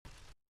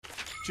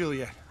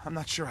Juliet, I'm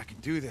not sure I can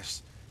do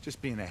this.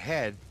 Just being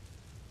ahead.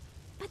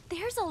 But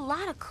there's a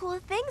lot of cool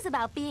things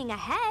about being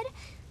ahead.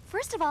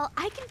 First of all,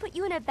 I can put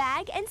you in a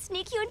bag and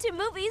sneak you into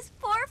movies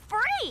for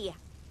free!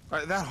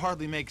 That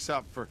hardly makes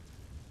up for...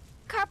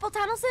 Carpal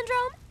tunnel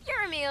syndrome?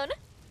 You're immune.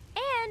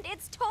 And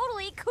it's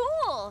totally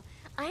cool!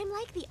 I'm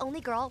like the only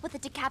girl with a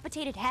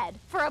decapitated head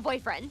for a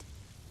boyfriend.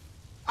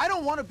 I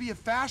don't want to be a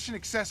fashion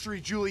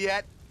accessory,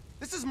 Juliet.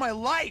 This is my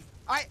life.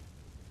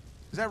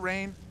 Is that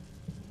rain?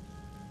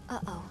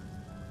 Uh-oh.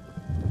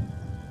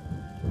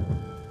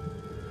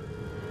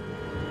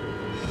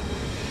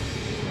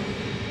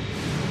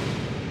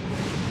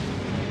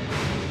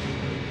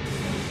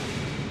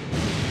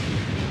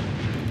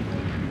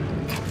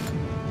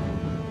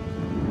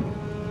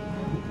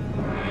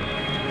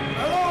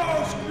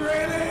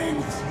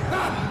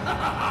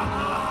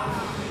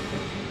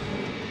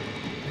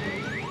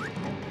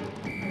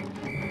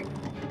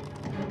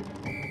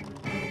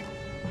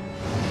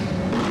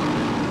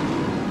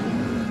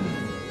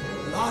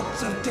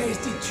 Lots of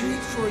tasty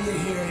treats for you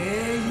here,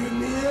 eh, you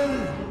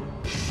meal?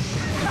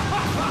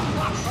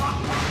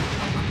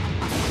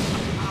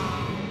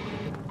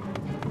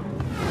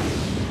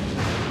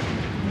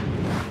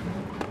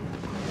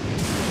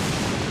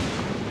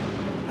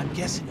 I'm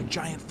guessing a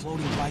giant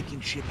floating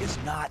Viking ship is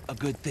not a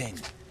good thing.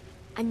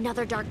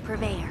 Another dark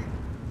purveyor.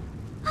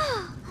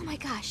 Oh my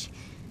gosh.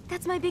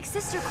 That's my big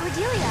sister,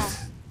 Cordelia.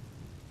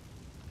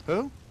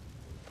 Who?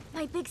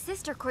 My big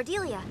sister,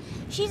 Cordelia.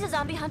 She's a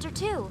zombie hunter,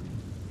 too.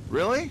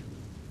 Really?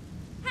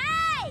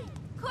 Hey!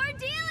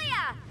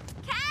 Cordelia!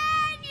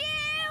 Can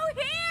you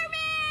hear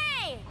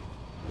me?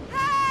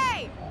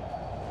 Hey!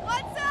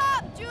 What's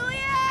up,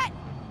 Juliet?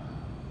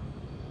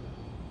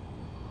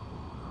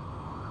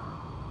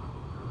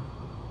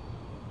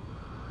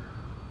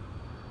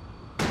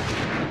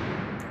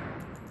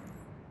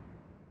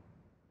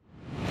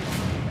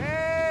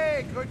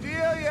 Hey,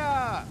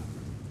 Cordelia!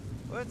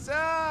 What's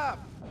up?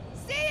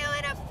 See you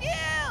in a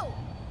few!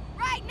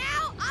 Right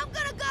now, I'm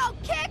gonna go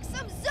kick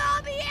some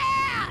zombie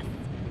ass!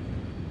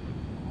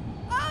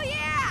 Oh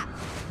yeah!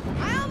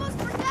 I almost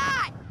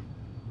forgot!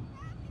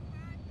 Happy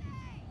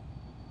birthday!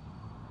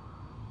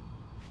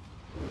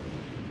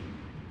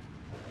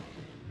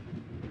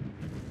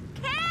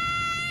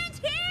 Can't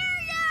hear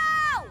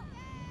you!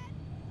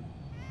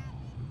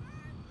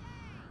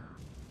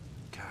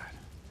 God,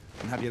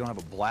 I'm happy I don't have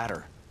a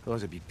bladder.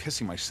 Otherwise I'd be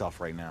pissing myself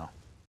right now.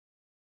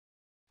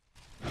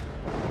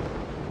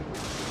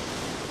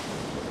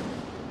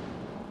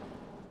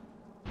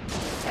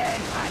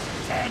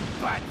 Ten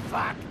butt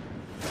fuck!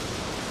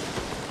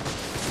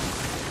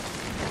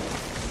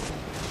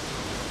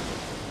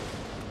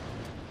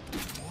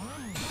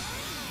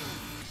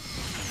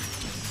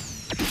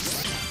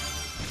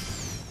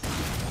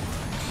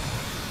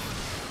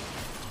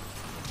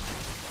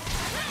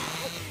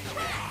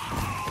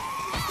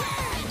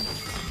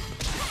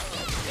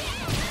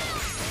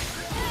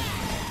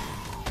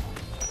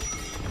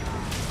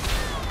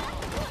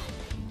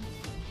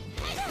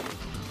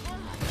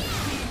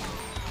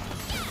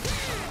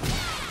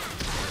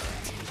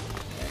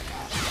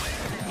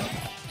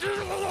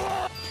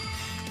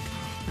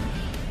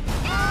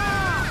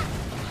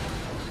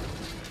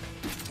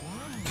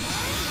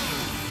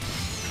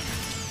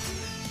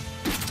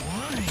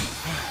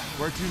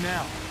 Where to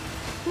now?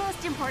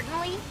 Most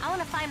importantly, I want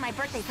to find my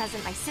birthday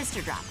present my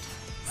sister dropped.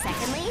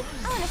 Secondly,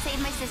 I want to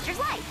save my sister's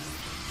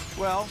life.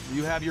 Well,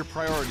 you have your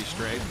priorities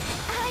straight.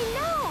 I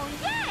know!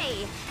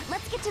 Yay!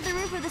 Let's get to the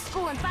roof of the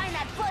school and find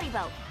that floaty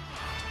boat.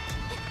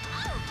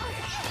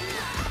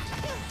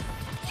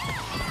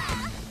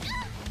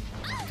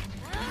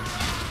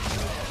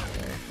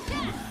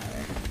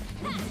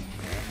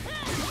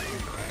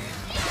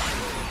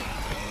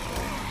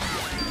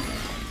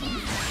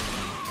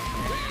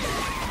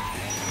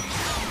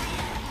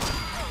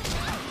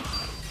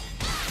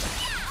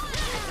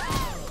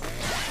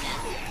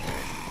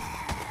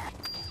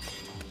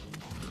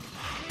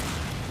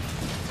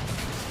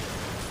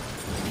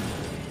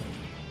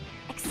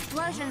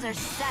 Explosions are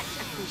such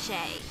a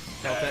cliche.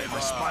 Felt that in my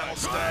spinal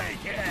stab.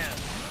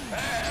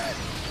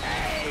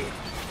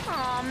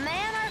 Aw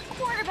man, our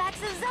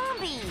quarterback's a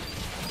zombie!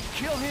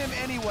 Kill him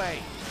anyway!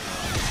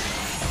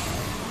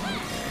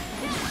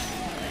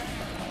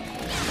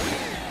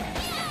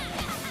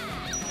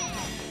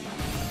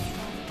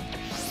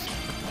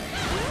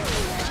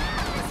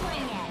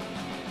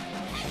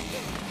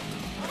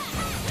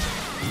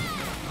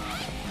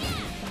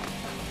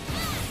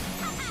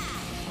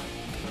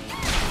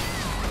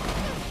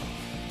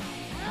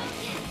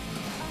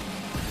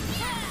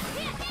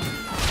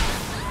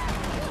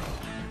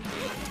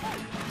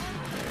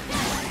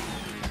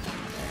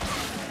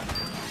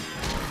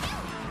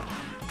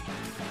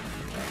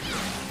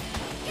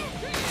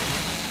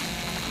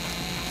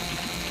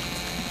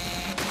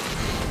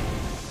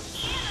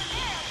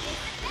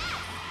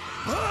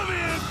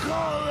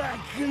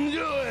 Can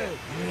do it!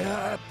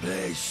 Yeah, I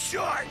play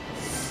short!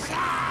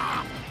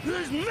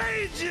 This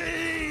Major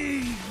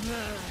League!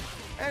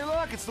 Hey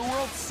look, it's the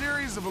World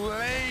Series of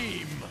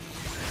Lame!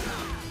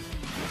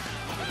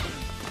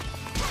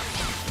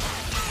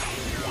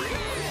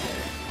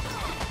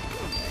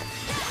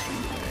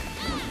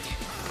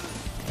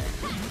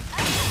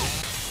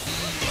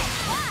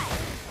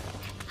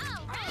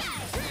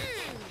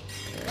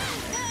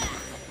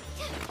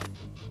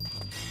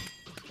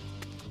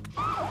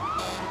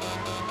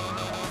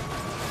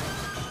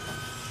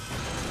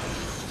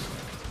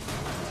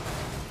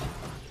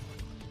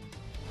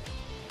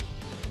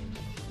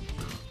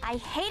 I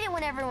hate it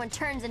when everyone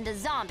turns into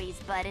zombies,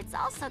 but it's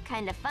also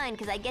kind of fun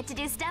because I get to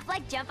do stuff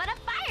like jump on a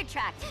fire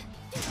truck.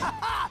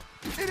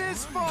 It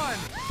is fun!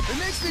 It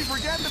makes me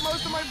forget that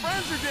most of my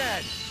friends are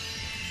dead!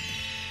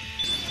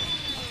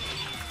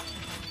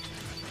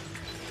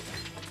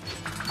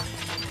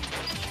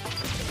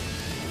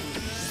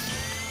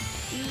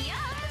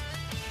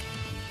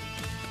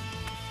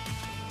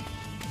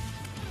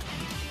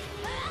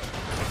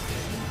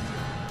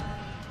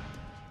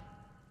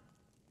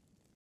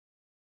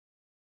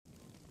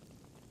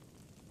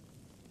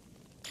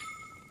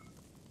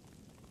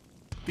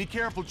 Be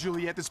careful,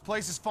 Juliet. This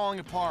place is falling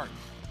apart.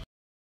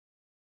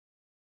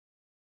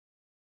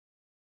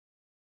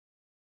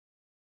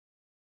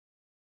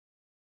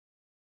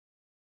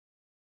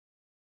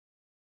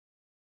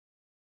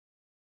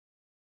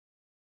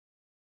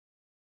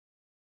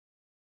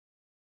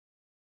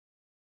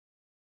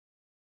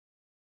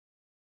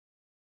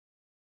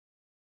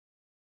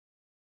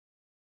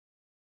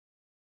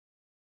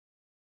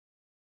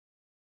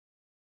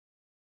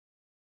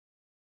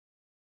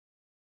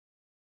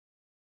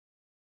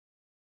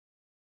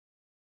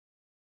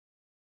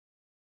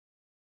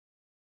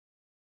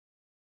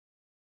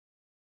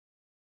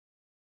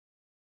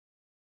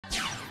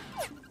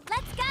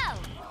 Let's go!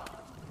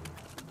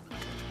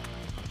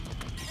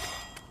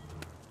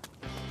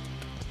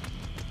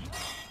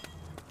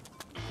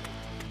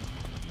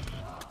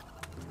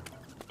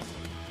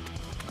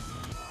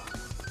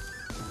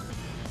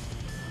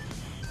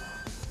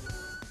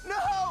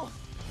 No!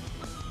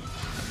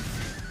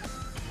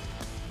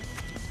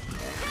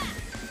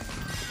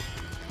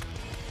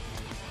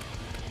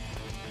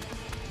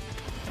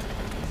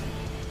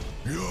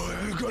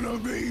 You're gonna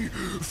be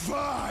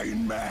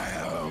fine,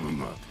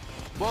 ma'am.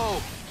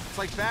 Whoa, it's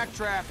like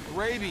backdraft,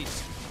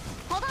 rabies.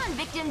 Hold on,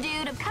 victim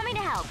dude. I'm coming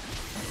to help.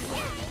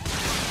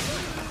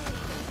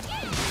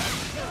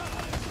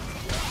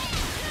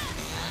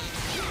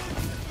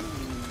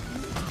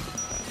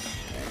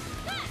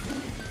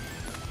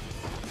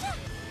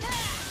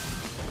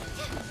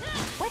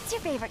 What's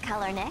your favorite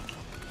color, Nick?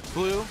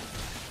 Blue?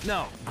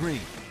 No,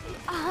 green.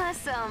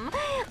 Awesome.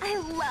 I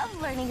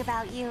love learning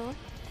about you.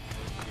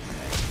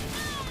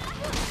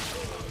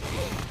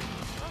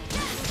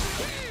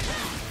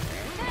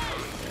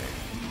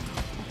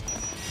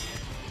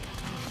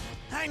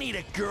 I need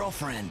a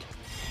girlfriend.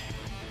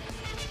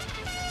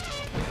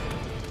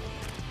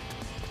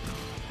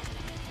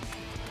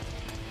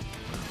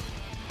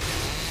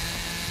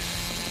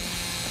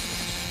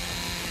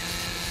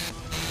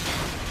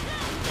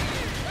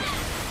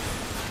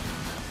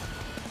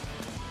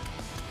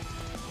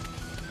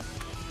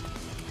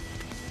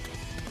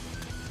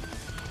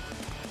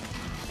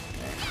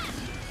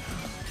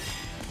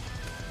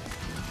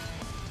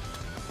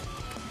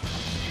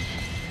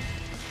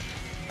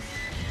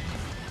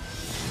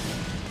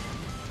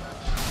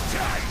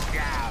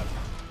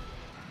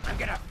 I'm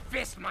gonna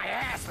fist my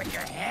ass with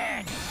your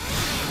head.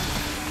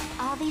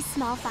 All these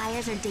small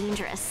fires are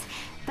dangerous,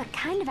 but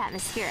kind of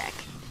atmospheric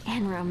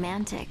and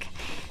romantic.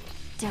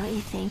 Don't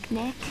you think,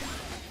 Nick?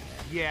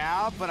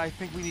 Yeah, but I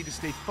think we need to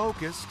stay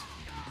focused.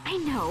 I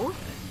know.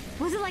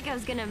 Wasn't like I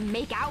was gonna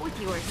make out with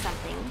you or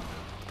something.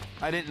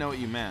 I didn't know what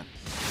you meant.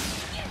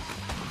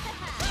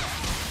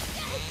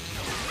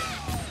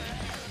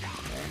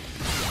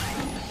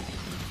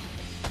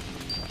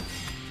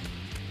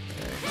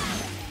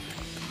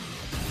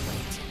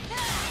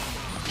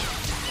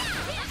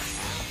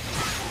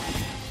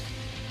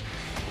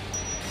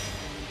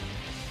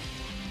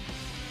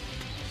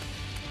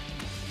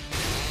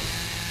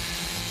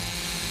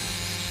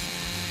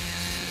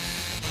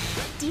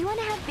 Do you want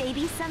to have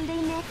babies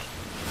someday, Nick?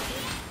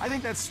 I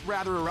think that's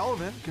rather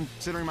irrelevant,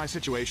 considering my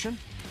situation.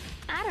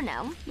 I don't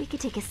know. We could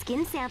take a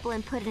skin sample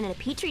and put it in a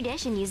petri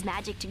dish and use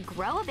magic to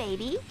grow a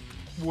baby.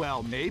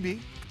 Well,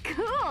 maybe.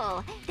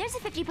 Cool! There's a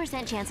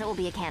 50% chance it will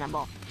be a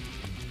cannibal.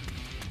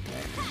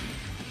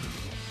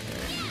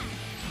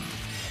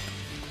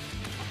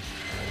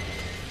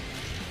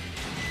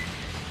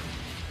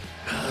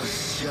 I'll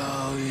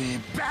show you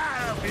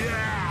battle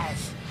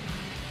blast.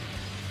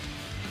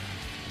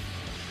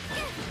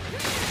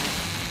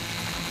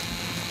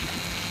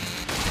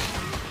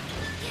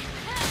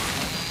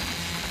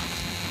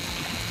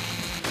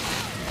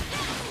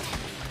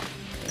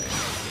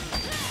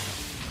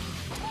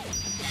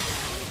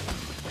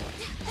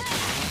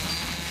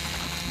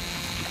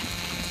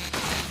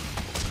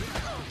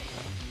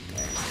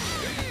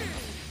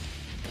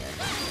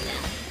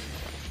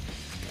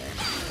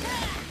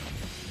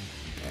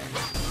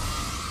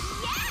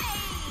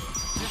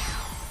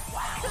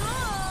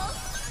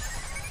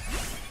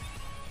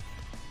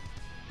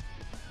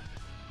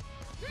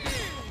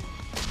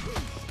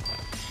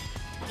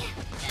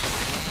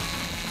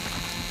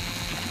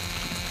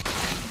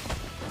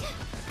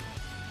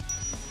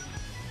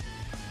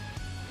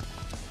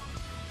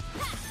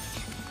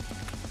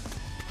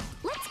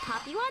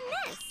 Pop you on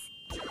this.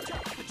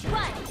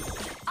 One.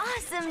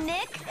 Awesome,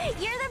 Nick.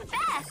 You're the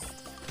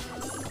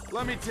best.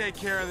 Let me take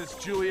care of this,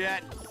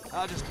 Juliet.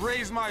 I'll just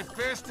raise my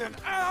fist and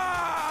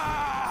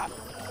ah!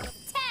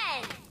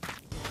 10.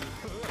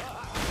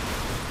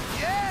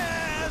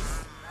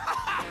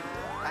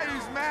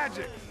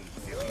 magic.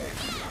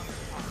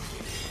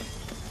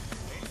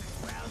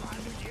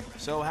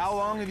 So how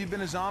long have you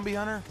been a zombie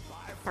hunter?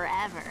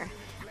 Forever.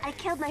 I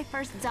killed my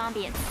first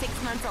zombie at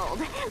 6 months old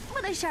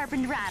with a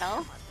sharpened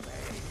rattle.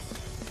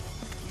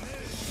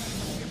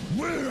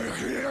 We're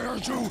here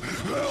to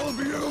help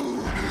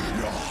you.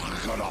 You're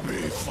gonna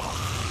be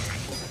fine.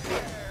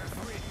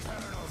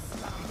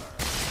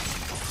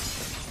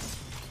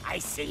 I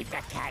saved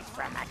a cat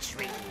from a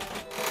tree.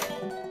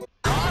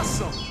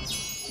 Awesome.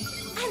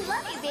 I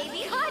love you,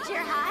 baby. God, you're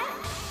hot.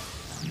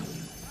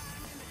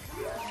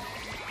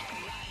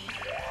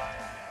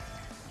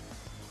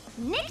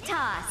 Nick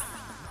toss.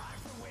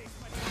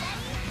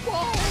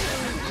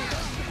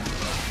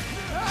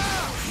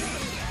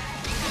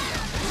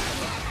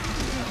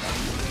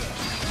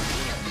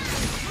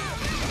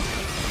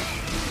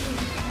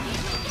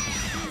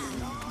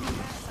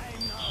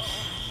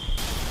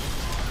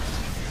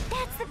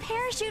 That's the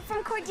parachute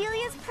from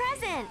Cordelia's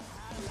present.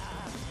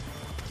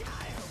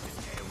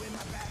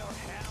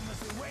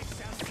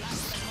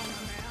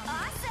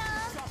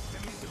 Awesome.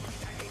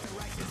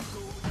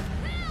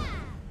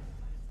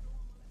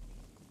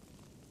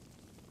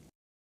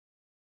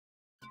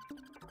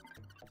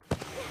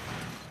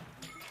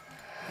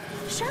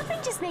 Shopping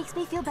just makes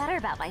me feel better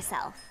about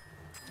myself.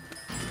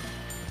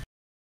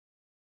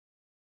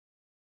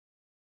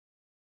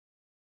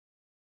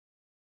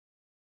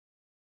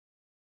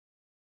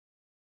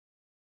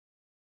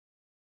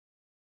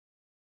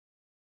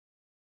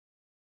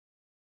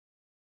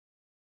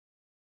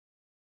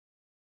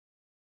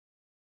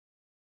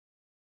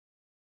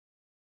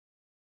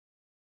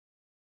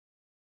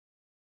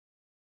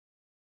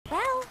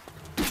 Well,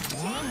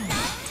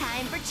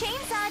 time for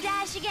Chainsaw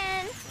Dash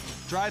again.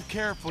 Drive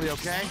carefully,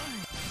 okay?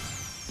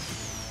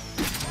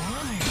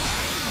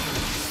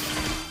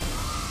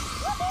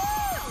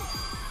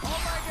 Oh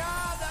my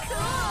god, that's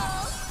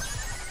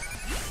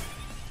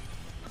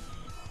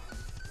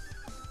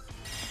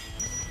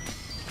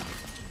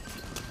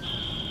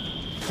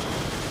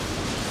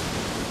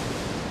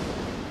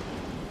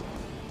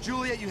cool!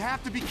 Juliet, you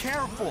have to be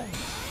careful.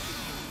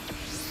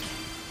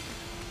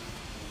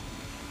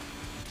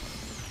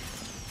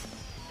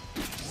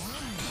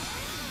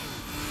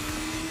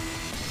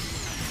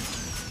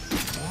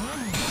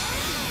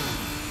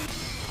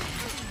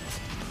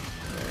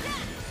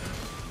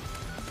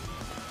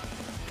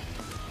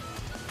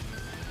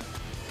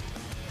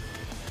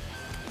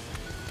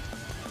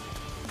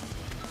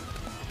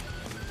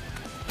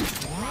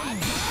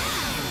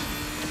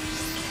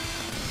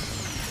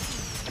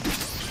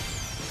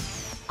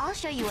 I'll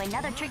show you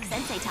another trick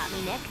Sensei taught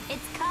me, Nick.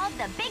 It's called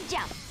the big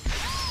jump.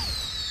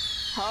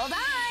 Hold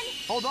on!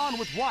 Hold on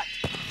with what?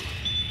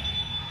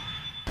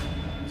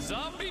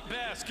 Zombie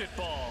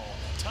basketball.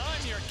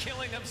 Time your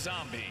killing of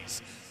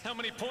zombies. How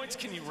many points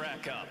can you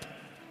rack up?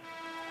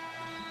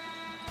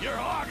 You're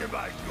hogging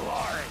my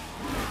glory.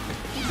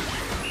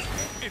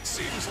 It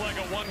seems like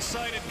a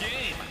one-sided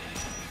game.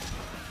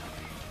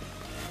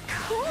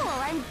 Cool,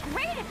 I'm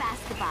great at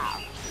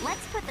basketball.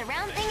 Let's put the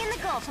round thing in the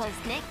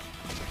goalpost, Nick.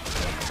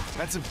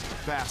 That's a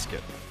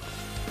basket.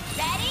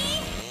 Ready?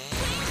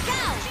 Go!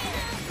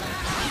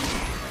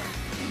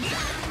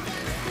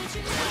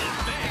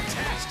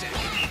 Fantastic.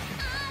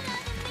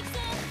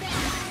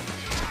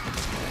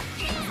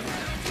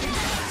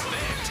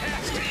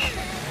 Fantastic.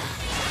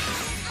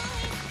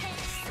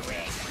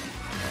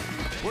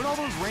 Where'd all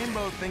those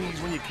rainbow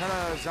thingies when you cut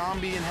a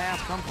zombie in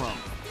half come from?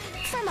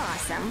 From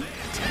Awesome.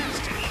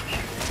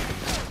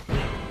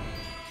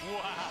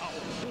 Wow,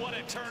 what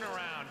a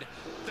turnaround.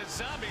 The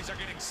zombies are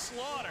getting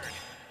slaughtered.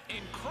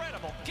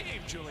 Incredible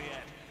game,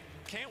 Juliet.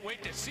 Can't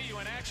wait to see you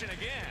in action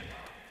again.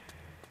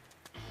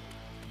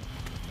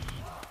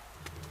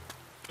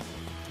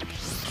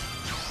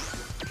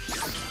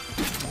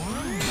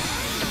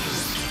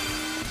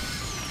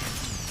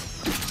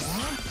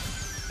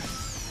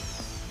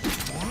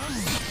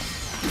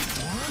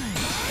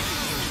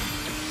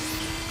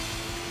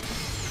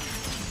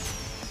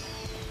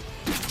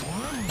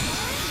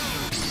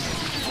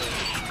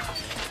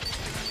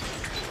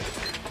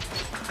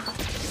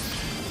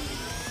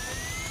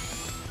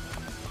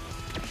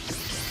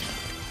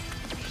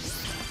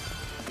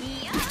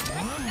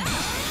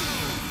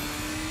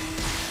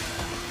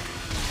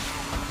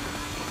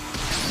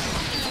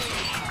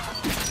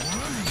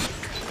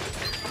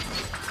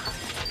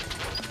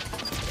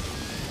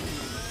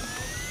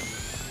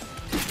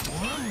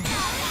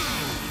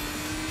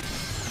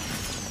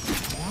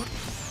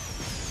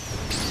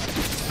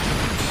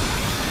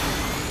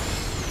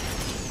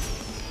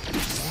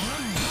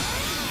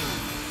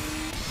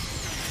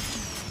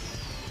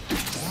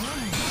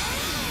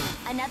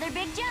 Another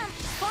big jump.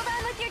 Hold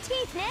on with your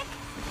teeth, Nick.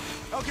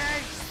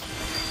 Okay.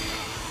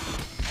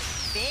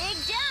 Big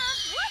jump.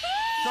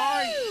 Woohoo!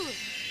 Sorry.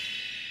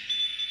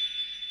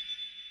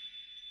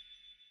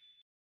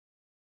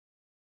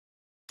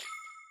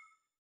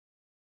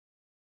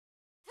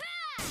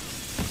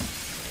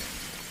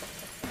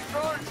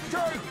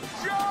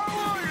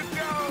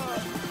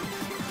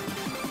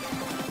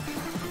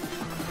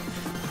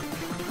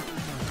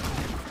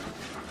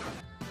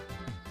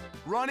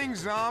 Running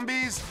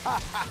zombies? Ah,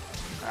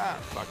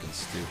 fucking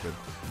stupid.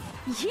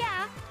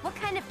 Yeah, what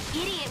kind of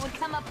idiot would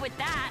come up with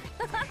that?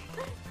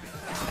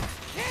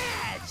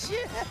 Catch!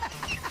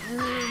 Give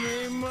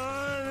me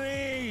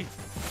money!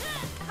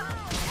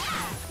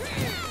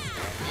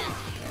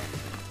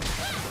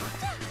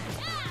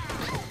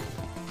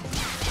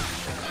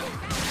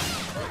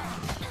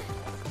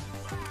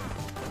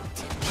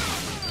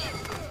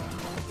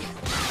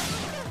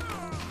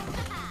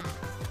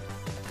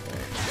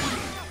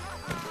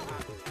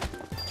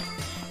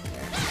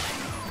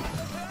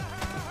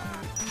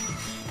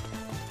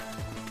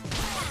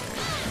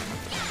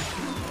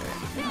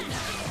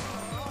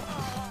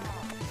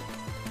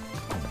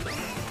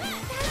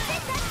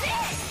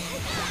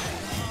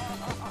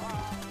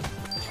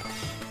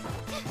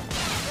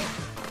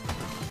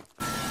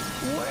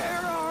 Where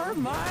are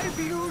my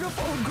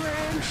beautiful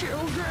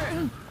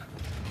grandchildren?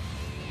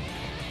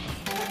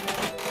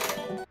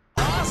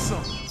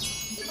 Awesome!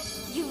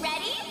 You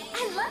ready?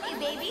 I love you,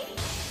 baby.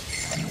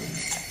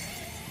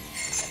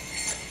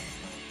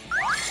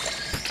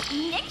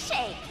 Nick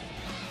Shake.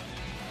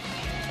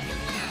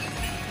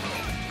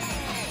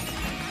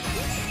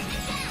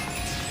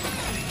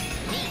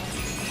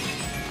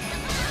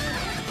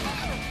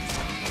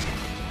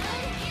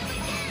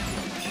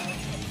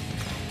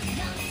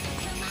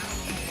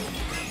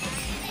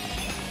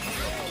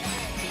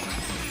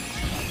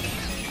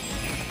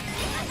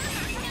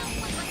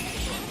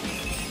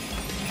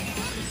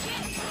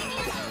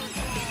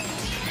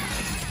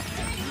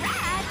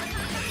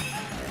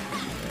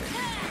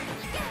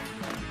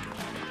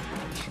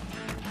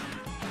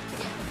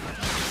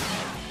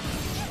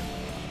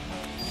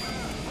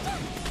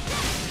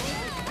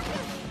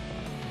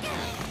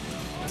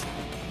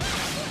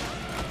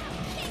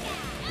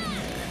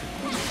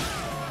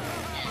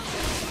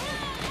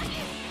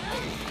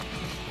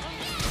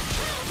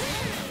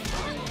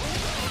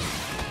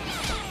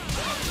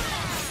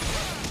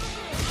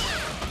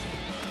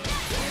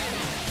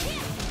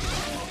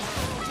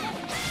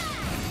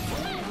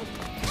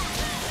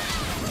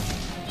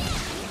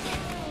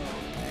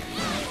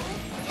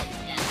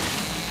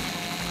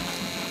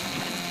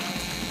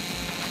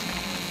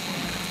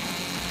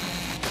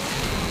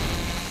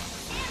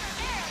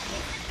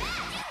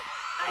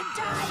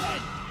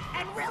 Dying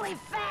and really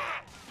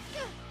fat.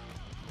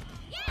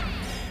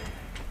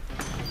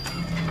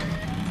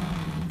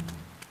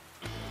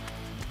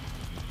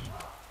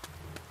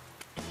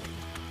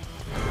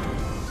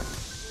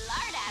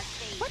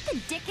 What the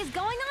dick is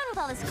going on with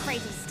all this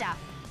crazy stuff?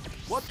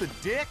 What the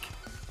dick?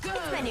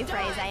 It's my new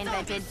phrase I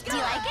invented. Do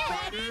you like it?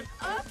 Ready?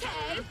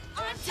 Okay.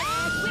 I'm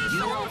dead.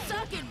 We all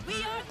suck and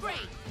we are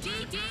great.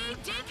 GD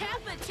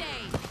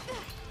decapitate.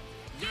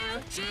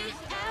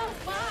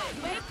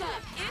 UGL5. Wake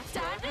up. It's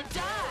time to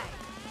die.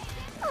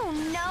 Oh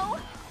no!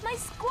 My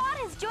squad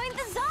has joined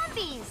the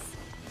zombies!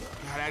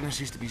 God, Agnes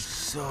used to be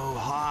so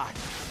hot.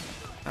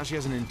 Now she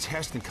has an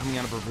intestine coming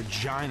out of her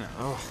vagina.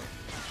 Ugh.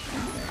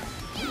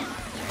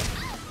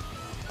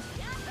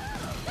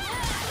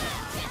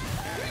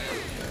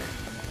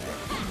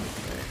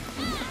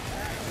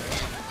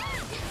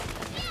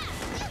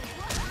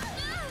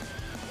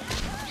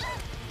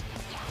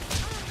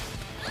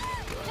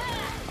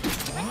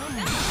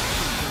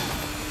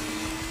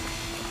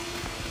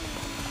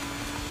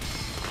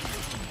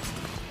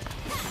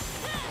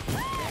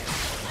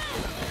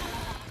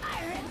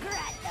 I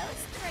regret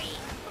those 3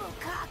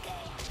 Bukake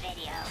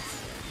videos.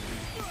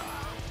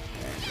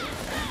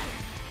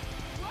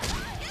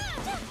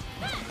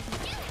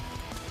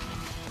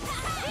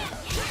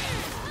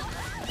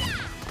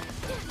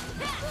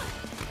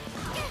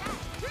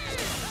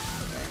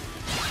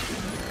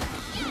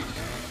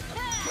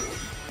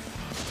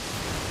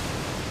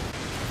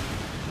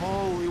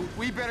 Holy,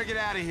 we better get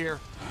out of here.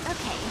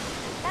 Okay,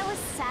 that was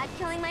sad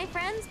killing my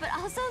friends, but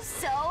also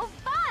so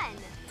fun!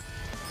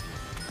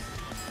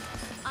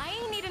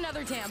 I need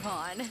another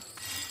tampon.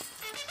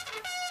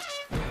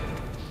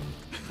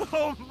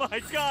 Oh my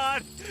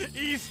God!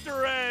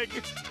 Easter egg!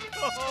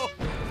 Oh.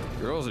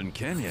 Girls in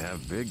Kenya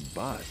have big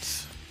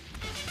butts.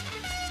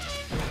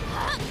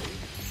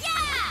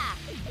 Yeah!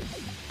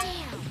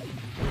 Damn.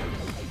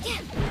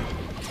 Yeah.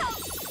 Oh.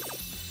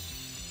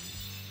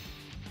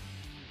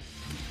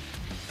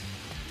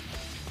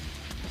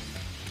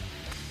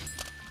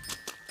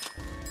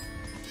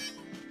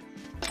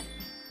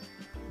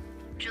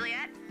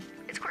 Juliet,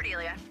 it's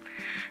Cordelia.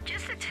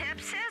 Just a tip,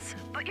 sis,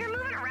 but you're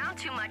moving around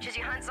too much as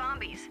you hunt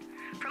zombies.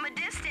 From a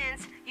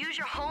distance, use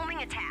your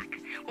homing attack.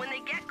 When they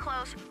get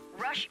close,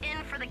 rush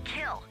in for the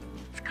kill.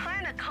 It's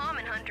kind of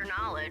common hunter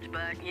knowledge,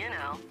 but you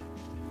know.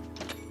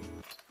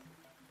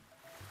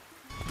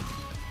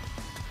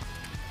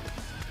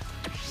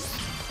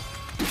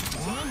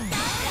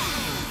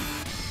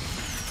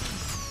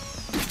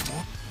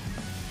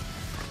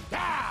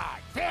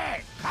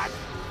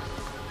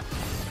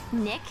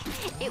 Nick,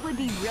 it would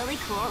be really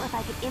cool if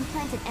I could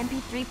implant an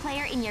MP3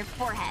 player in your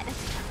forehead.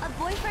 A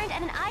boyfriend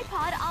and an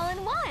iPod all in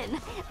one.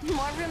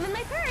 More room in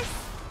my purse.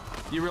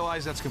 You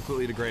realize that's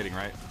completely degrading,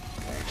 right?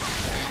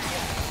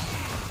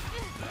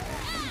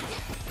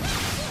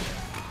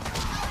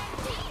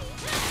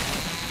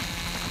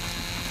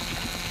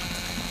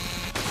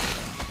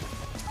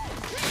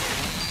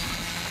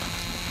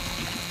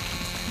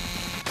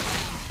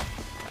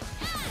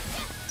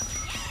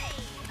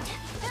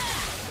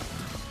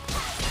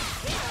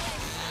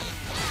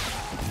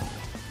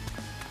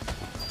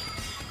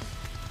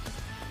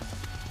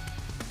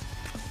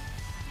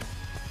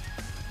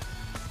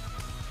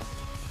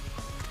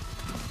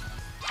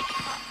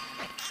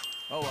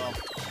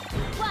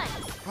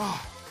 Oh,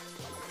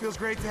 feels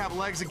great to have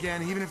legs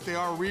again, even if they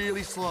are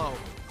really slow.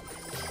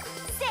 6,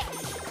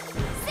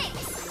 6,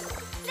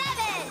 7,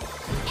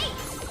 8,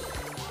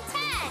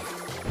 10,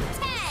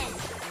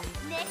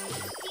 10. Nick,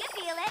 do you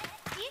feel it?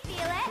 Do you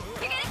feel it?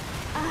 You're gonna...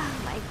 Oh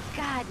my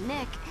God,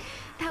 Nick.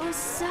 That was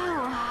so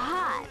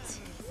hot.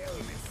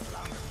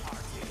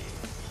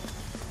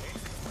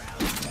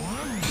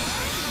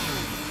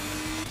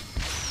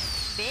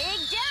 Big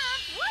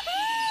jump!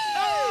 Woohoo!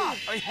 Ah!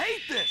 I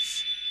hate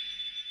this!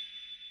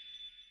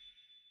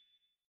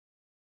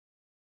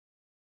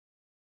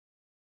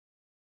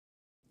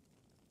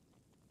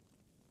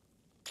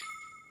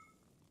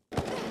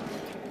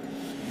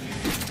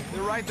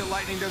 They're right that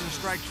lightning doesn't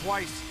strike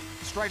twice.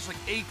 It strikes like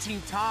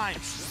 18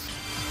 times.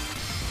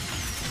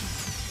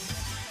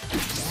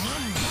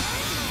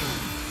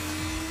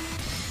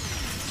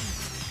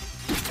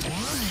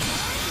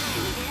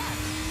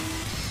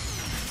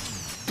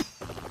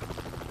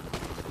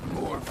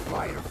 More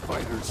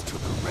firefighters to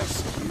the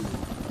rescue.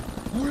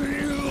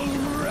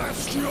 We'll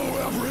rescue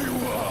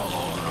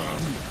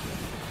everyone!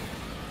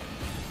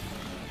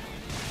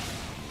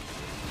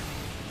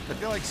 I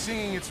feel like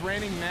singing It's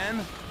Raining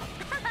Men.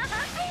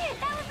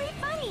 That would be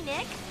funny,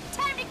 Nick.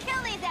 Time to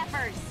kill these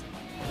effers.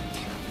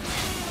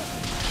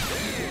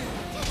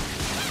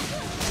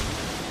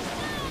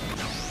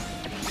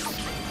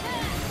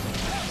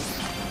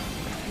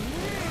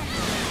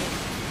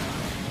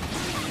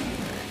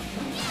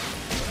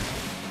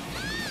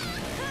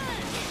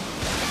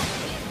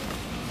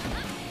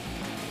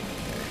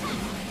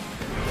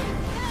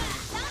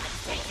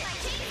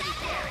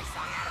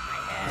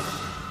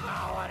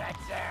 Oh, what a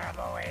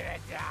terrible way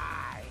to die!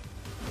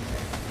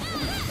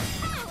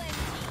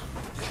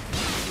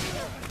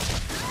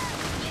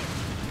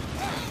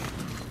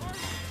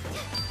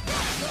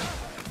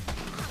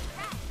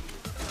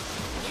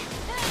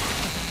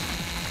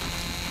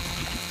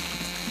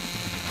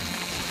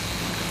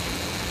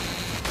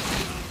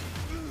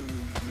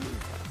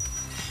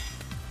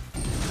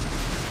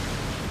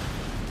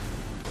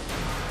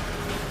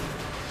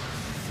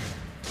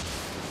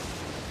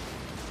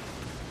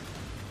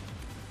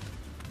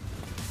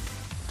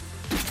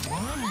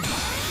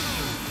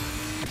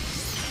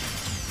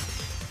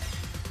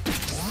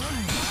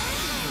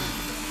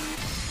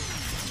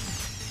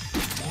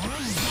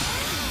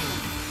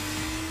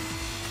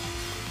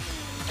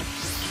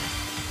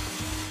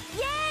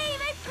 Yay,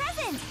 my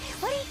present!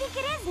 What do you think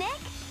it is, Nick?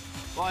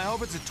 Well, I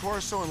hope it's a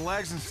torso and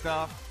legs and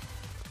stuff.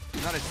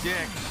 Not a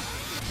dick.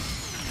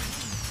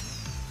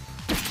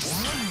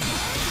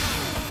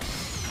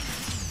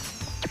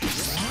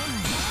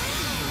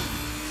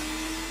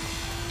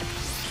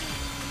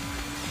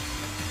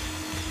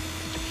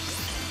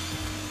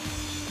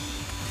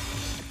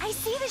 I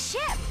see the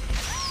ship.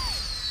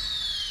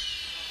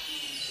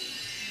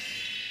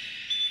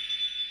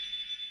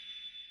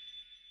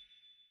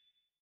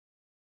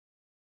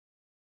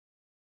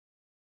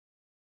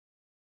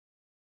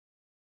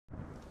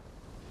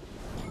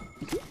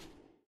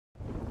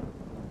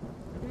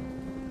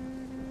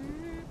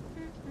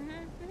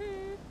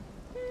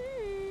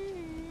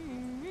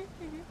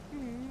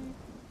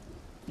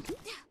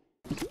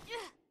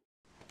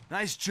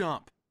 Nice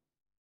jump.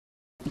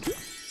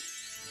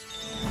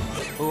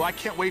 Oh, I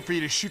can't wait for you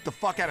to shoot the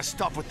fuck out of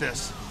stuff with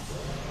this.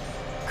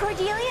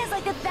 Cordelia is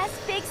like the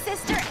best big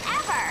sister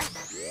ever.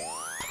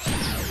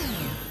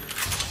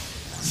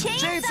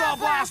 Chainsaw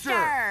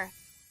Blaster!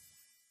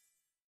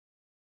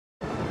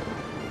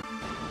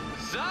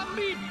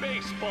 Zombie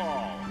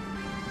baseball.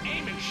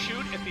 Aim and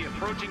shoot at the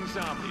approaching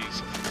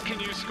zombies. Can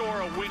you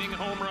score a winning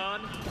home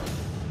run?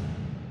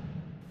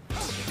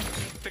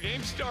 The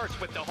game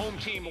starts with the home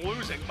team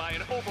losing by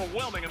an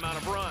overwhelming amount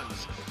of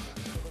runs.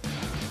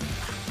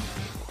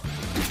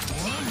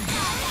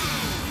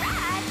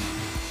 Rad.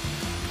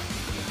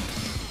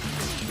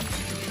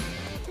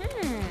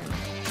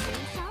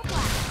 Chainsaw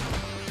Blaster.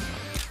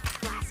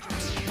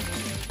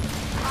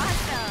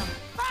 Awesome.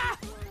 Ah!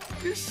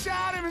 You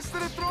shot him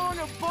instead of throwing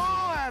a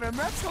ball at him.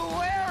 That's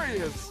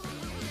hilarious.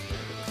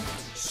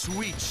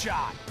 Sweet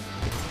shot.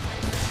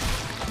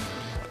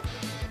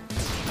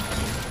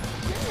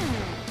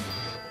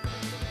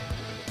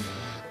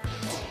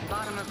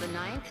 Bottom of the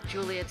ninth,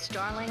 Juliet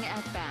Starling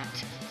at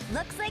bat.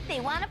 Looks like they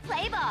want to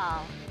play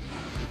ball.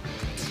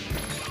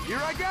 Here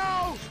I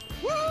go!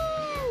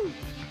 Woo!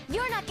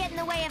 You're not getting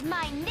in the way of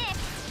my Nick.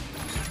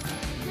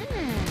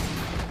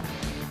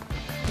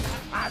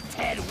 I'll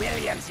Ted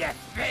Williams your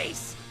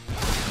face!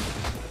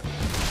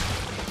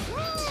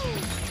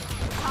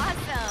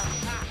 Awesome.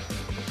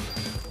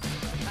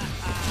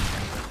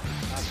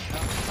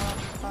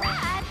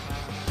 Rad.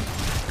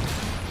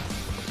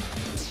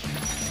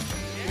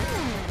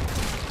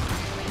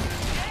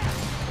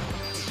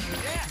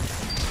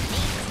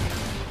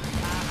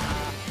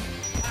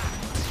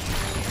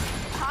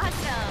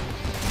 Awesome.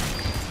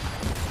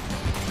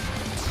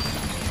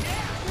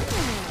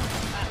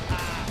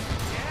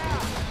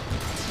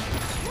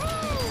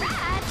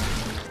 Rad.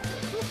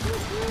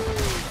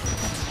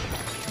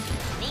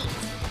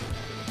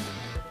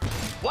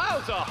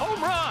 Wowza,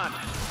 home run!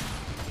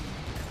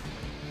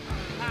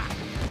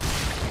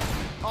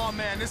 Oh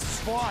man, this is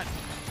fun.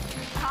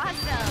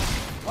 Awesome.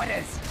 What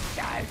does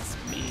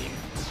mean?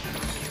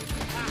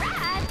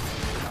 Rad.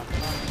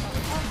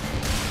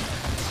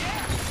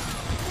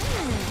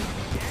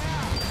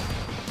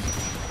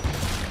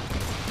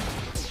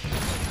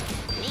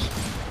 Neat.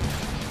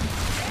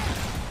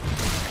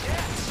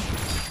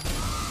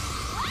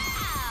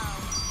 Wow.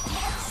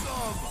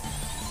 Awesome.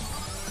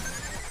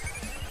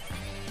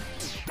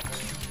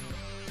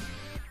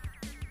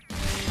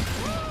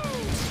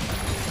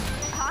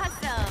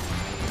 Awesome.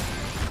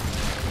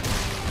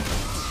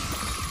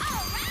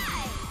 All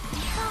right.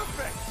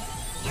 Perfect.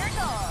 Your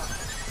goal.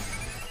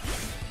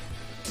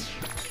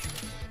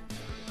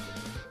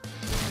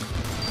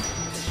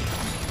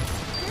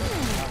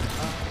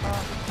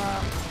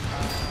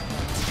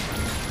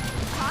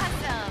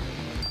 Awesome.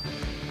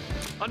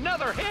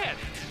 Another hit!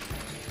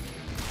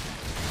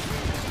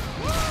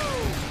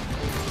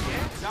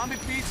 Zombie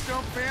Pete's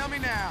don't fail me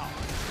now.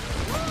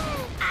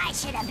 I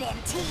should have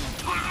been team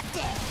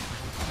captain.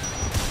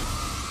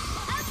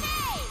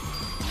 Okay.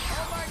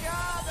 Oh my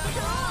God, that's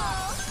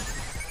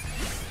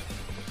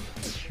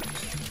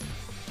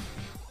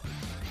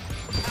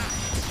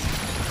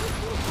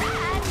Cool.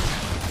 Rad.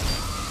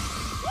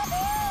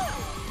 Woohoo!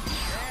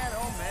 man,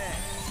 oh man.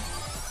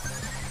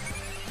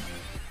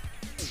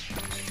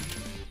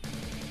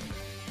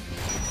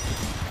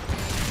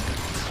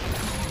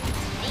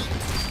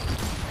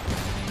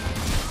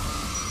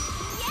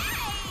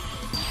 Yay!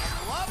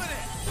 Loving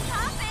it.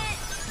 Pop it.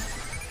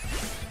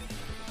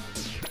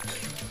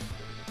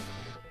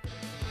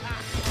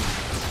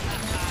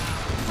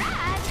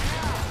 Rad.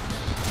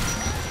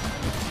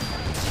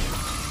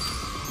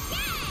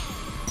 Yay!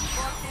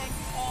 Fucking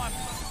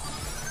awesome.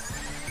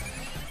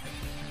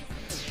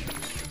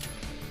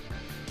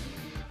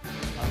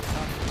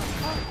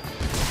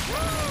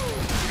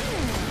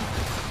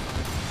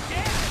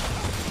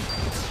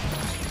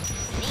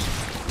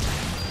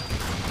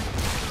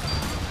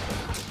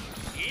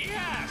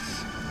 Yes!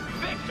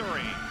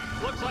 Victory!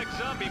 Looks like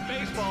zombie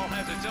baseball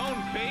has its own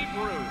Babe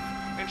Ruth,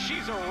 and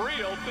she's a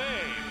real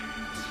babe.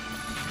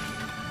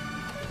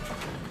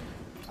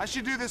 I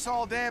should do this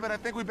all day, but I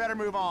think we better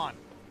move on.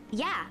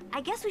 Yeah,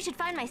 I guess we should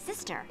find my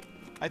sister.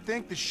 I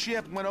think the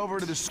ship went over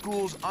to the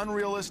school's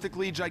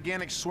unrealistically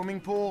gigantic swimming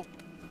pool.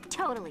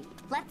 Totally.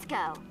 Let's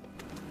go.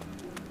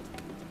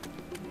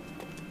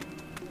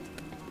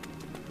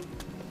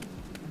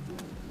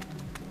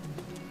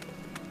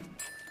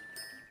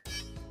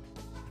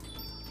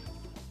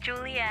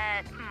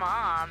 Juliet,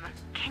 Mom,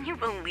 can you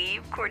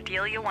believe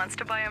Cordelia wants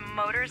to buy a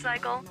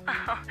motorcycle?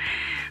 Oh,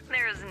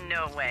 there's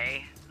no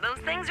way. Those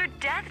things are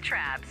death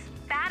traps.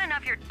 Bad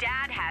enough your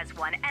dad has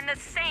one, and the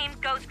same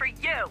goes for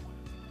you.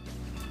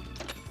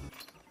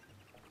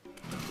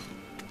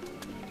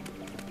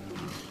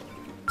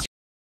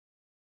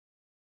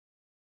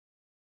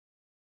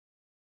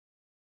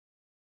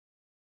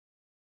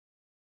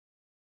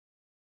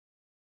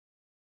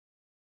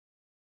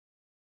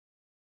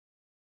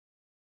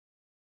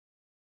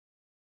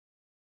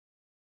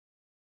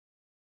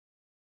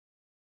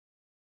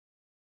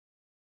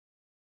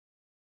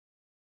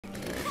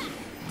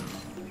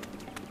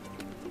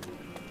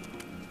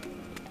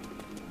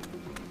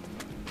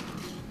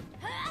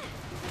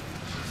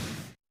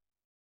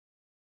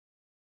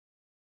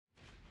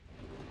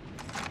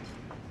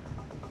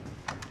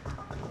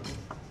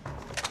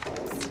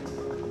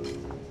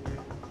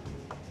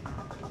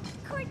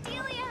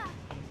 Cordelia!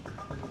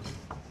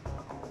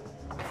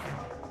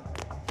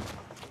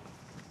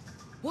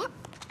 What?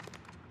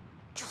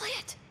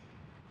 Juliet!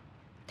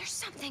 There's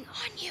something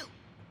on you.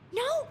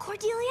 No,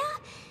 Cordelia!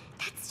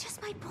 That's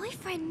just my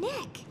boyfriend,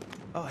 Nick.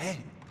 Oh, hey,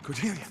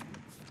 Cordelia.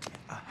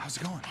 How's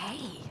it going?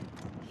 Hey,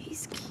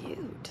 he's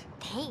cute.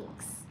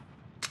 Thanks.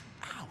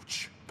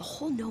 Ouch. The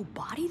whole no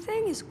body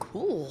thing is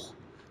cool.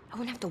 I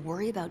wouldn't have to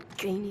worry about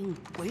gaining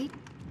weight.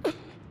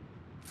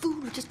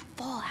 Food would just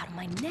fall out of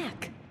my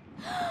neck.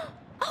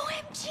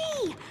 OMG!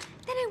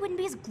 Then I wouldn't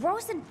be as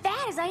gross and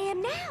fat as I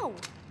am now.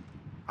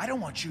 I don't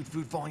want chewed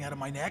food falling out of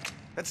my neck.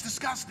 That's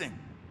disgusting.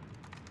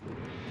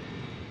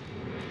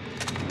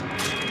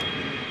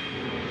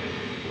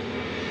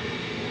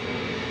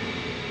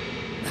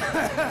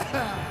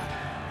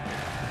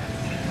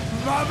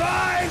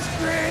 Bye-bye,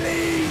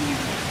 Scranny!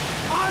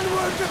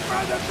 Onward to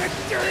further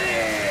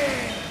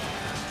victory!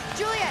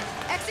 Juliet,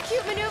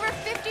 execute maneuver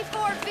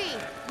 54B.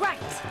 Right.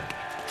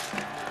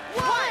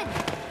 1,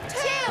 2,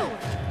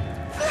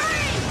 3!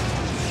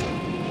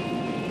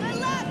 Good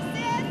luck,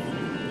 sis!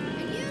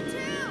 And you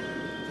too,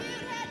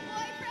 cute head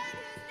boyfriend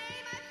whose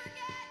name I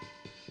forget.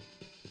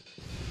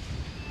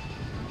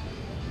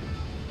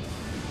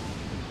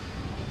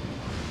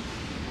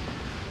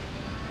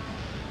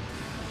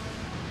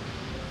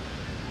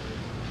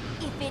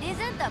 If it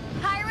isn't the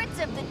Pirates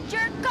of the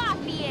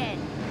Jerkopian!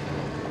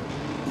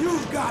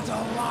 You've got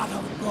a lot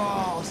of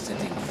gall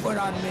setting foot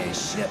on me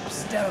ship,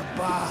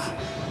 Stelpa.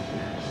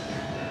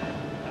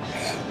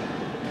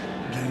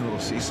 Getting a little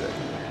seasick.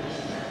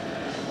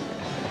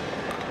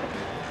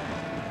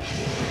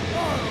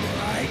 All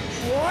right,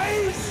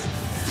 boys.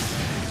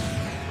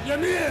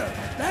 Ymir,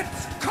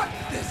 let's cut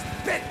this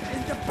fit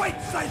into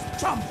bite-sized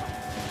chump.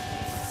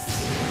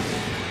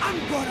 I'm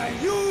gonna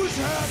use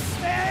her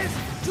face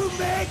to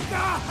make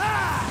a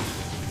hat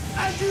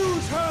and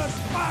use her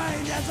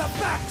spine as a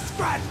back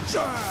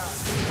scratcher.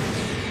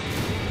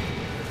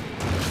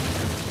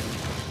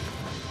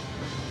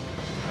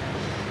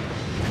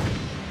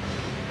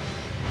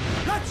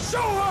 Let's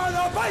show her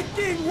the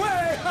Viking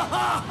way! Ha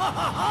ha ha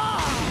ha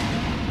ha!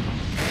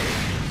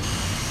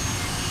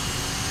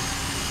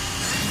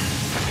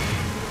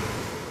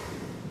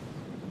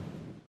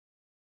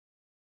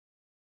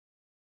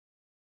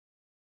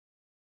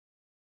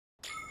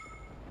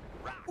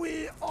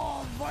 We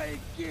are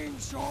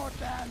Vikings, short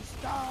and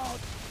stout.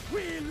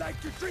 We like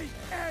to drink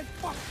and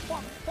fuck,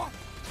 fuck, fuck.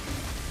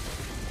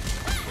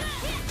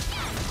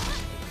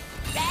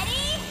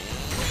 Ready?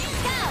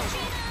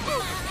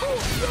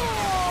 Go!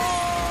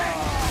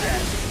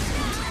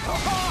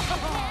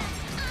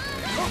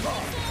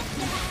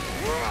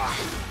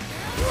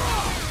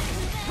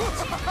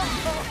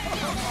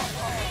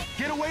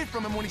 Get away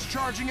from him when he's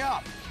charging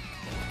up.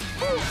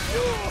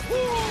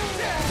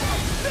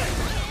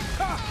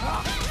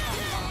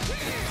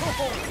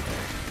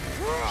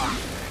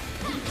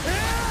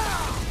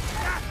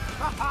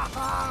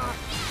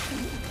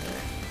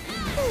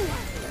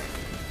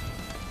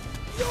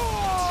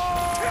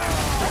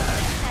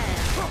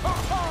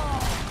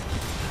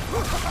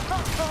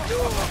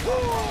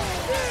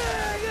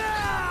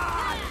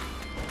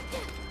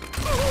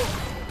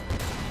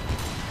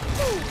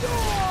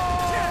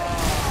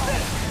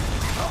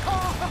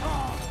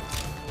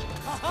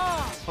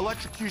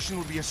 Electrocution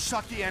would be a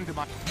sucky end to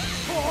my...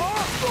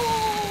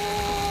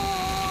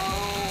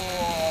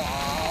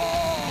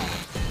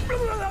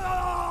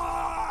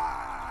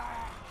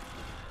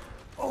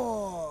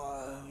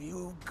 Oh,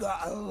 you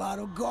got a lot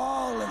of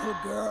gall, little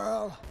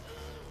girl.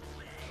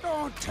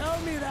 Don't tell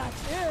me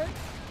that's it.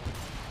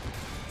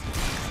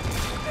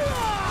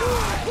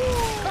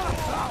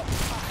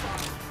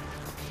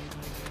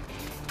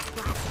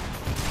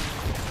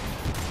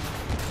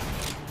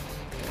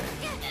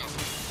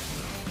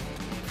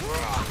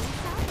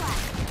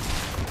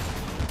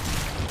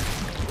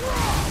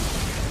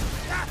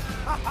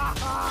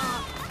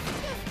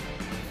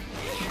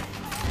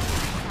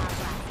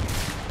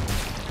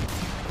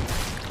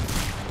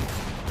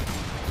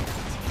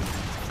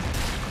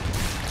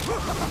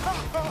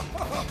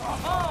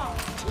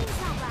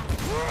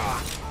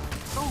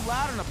 So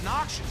loud and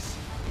obnoxious.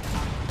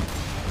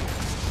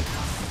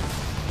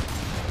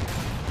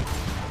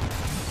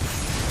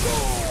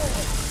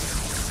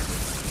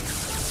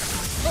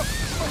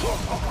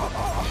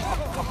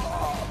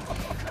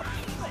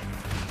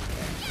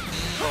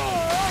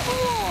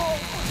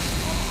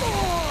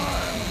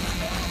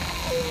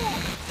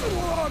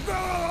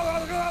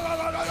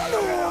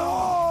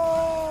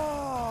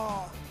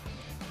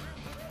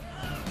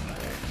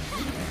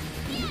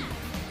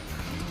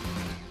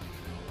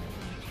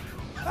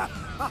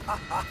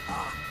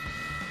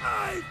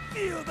 I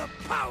feel the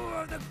power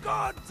of the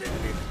gods in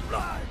me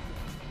blood.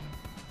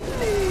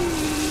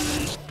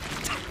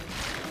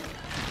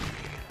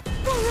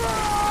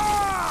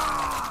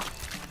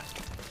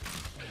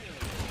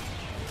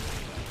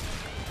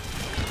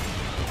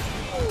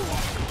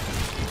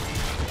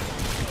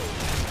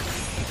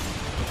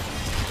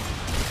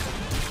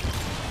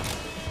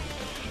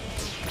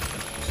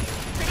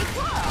 Pretty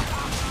cool.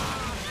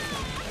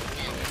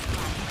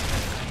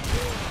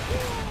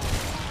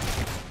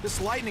 This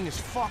lightning is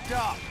fucked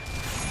up.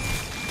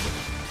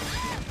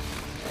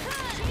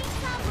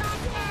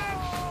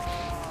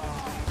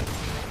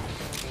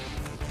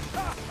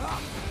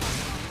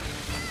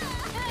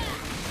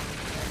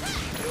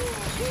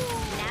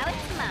 Now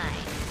it's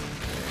mine.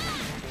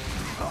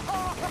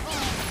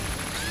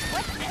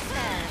 What's this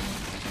then?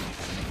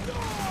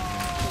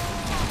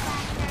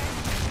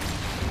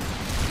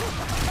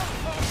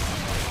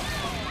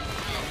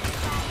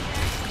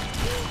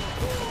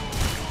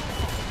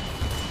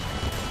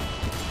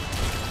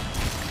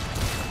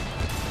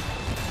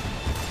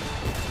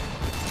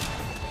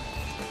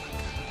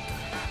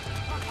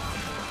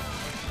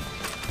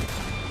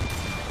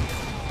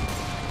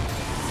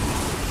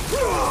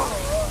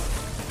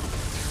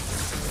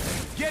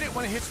 Get it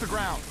when it hits the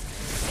ground.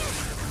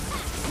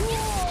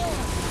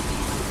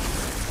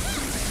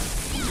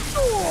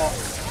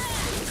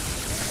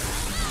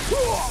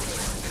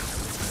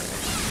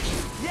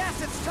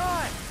 Yes, it's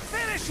time!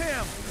 Finish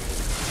him!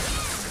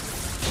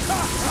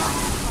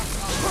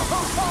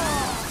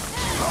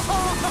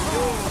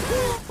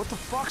 What the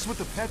fuck's with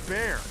the pet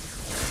bear?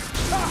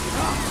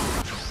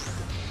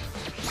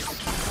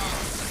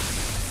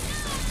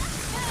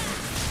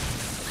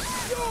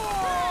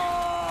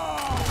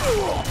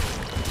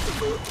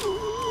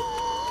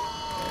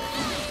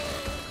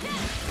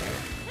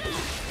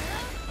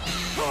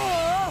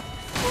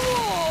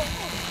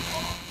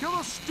 Kill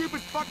those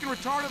stupid fucking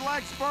retarded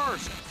legs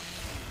first!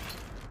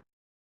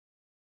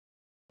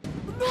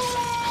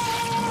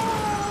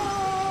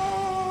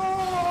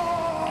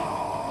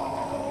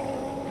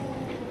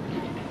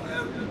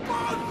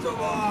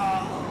 Impossible!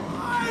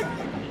 I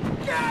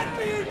can't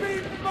be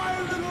beat by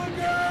a little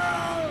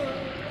girl!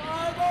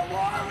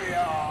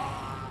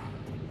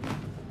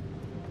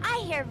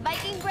 hear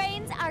Viking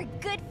brains are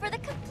good for the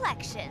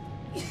complexion.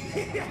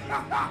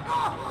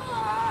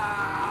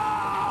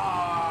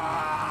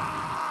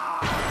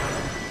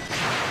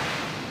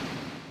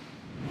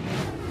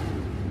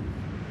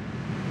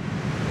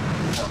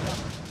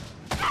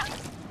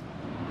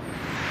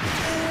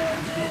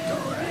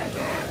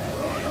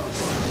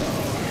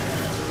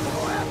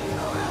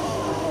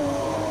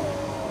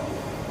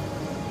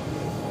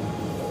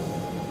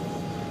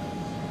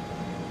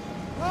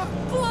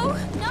 Whoa,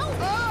 no!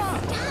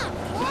 Stop!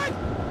 What?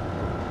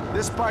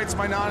 This bites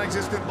my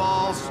non-existent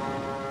balls.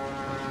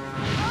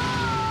 Oh!